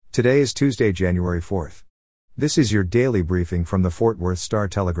Today is Tuesday, January 4th. This is your daily briefing from the Fort Worth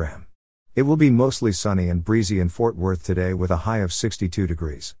Star-Telegram. It will be mostly sunny and breezy in Fort Worth today with a high of 62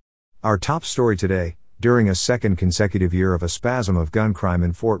 degrees. Our top story today: during a second consecutive year of a spasm of gun crime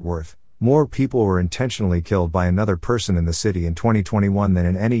in Fort Worth, more people were intentionally killed by another person in the city in 2021 than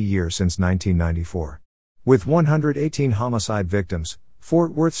in any year since 1994. With 118 homicide victims,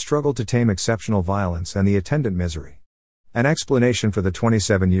 Fort Worth struggled to tame exceptional violence and the attendant misery. An explanation for the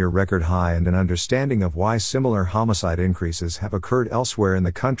 27-year record high and an understanding of why similar homicide increases have occurred elsewhere in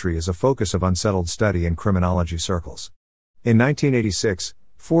the country is a focus of unsettled study in criminology circles. In 1986,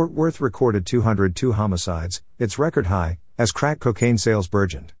 Fort Worth recorded 202 homicides, its record high, as crack cocaine sales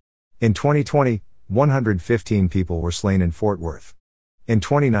burgeoned. In 2020, 115 people were slain in Fort Worth. In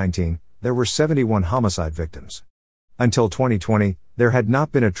 2019, there were 71 homicide victims. Until 2020, there had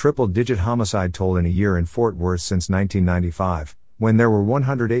not been a triple-digit homicide toll in a year in Fort Worth since 1995, when there were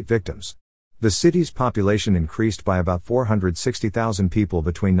 108 victims. The city's population increased by about 460,000 people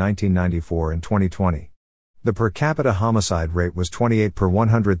between 1994 and 2020. The per capita homicide rate was 28 per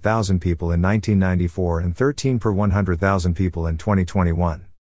 100,000 people in 1994 and 13 per 100,000 people in 2021.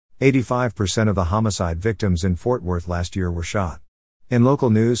 85% of the homicide victims in Fort Worth last year were shot. In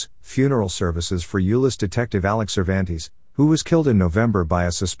local news, funeral services for Euless detective Alex Cervantes, who was killed in November by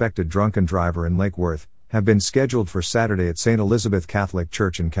a suspected drunken driver in Lake Worth, have been scheduled for Saturday at St. Elizabeth Catholic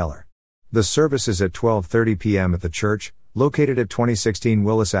Church in Keller. The service is at 12:30 p.m. at the church, located at 2016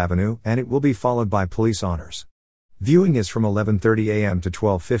 Willis Avenue, and it will be followed by police honors. Viewing is from 11:30 a.m. to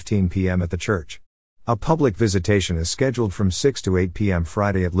 12:15 p.m. at the church. A public visitation is scheduled from 6 to 8 p.m.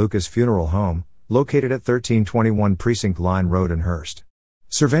 Friday at Lucas Funeral Home, located at 1321 Precinct Line Road in Hearst.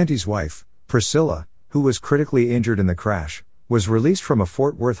 Cervantes' wife, Priscilla, who was critically injured in the crash, was released from a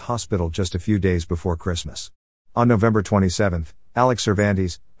Fort Worth hospital just a few days before Christmas. On November 27, Alex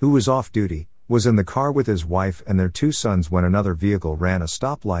Cervantes, who was off duty, was in the car with his wife and their two sons when another vehicle ran a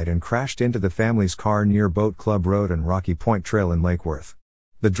stoplight and crashed into the family's car near Boat Club Road and Rocky Point Trail in Lake Worth.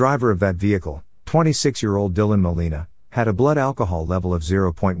 The driver of that vehicle, 26-year-old Dylan Molina, had a blood alcohol level of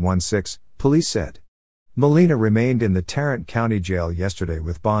 0.16, police said. Molina remained in the Tarrant County Jail yesterday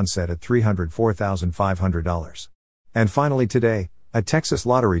with bond set at $304,500. And finally today, a Texas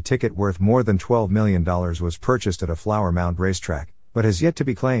lottery ticket worth more than $12 million was purchased at a Flower Mound racetrack, but has yet to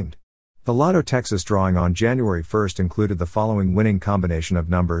be claimed. The Lotto Texas drawing on January 1st included the following winning combination of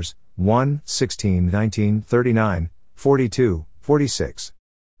numbers: 1, 16, 19, 39, 42, 46.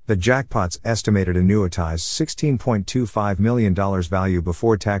 The jackpot's estimated annuitized $16.25 million value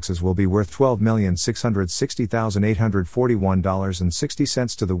before taxes will be worth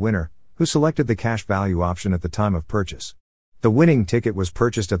 $12,660,841.60 to the winner, who selected the cash value option at the time of purchase. The winning ticket was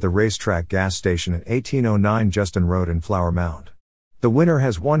purchased at the racetrack gas station at 1809 Justin Road in Flower Mound. The winner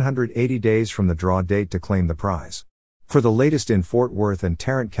has 180 days from the draw date to claim the prize. For the latest in Fort Worth and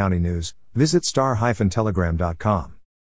Tarrant County news, visit star-telegram.com.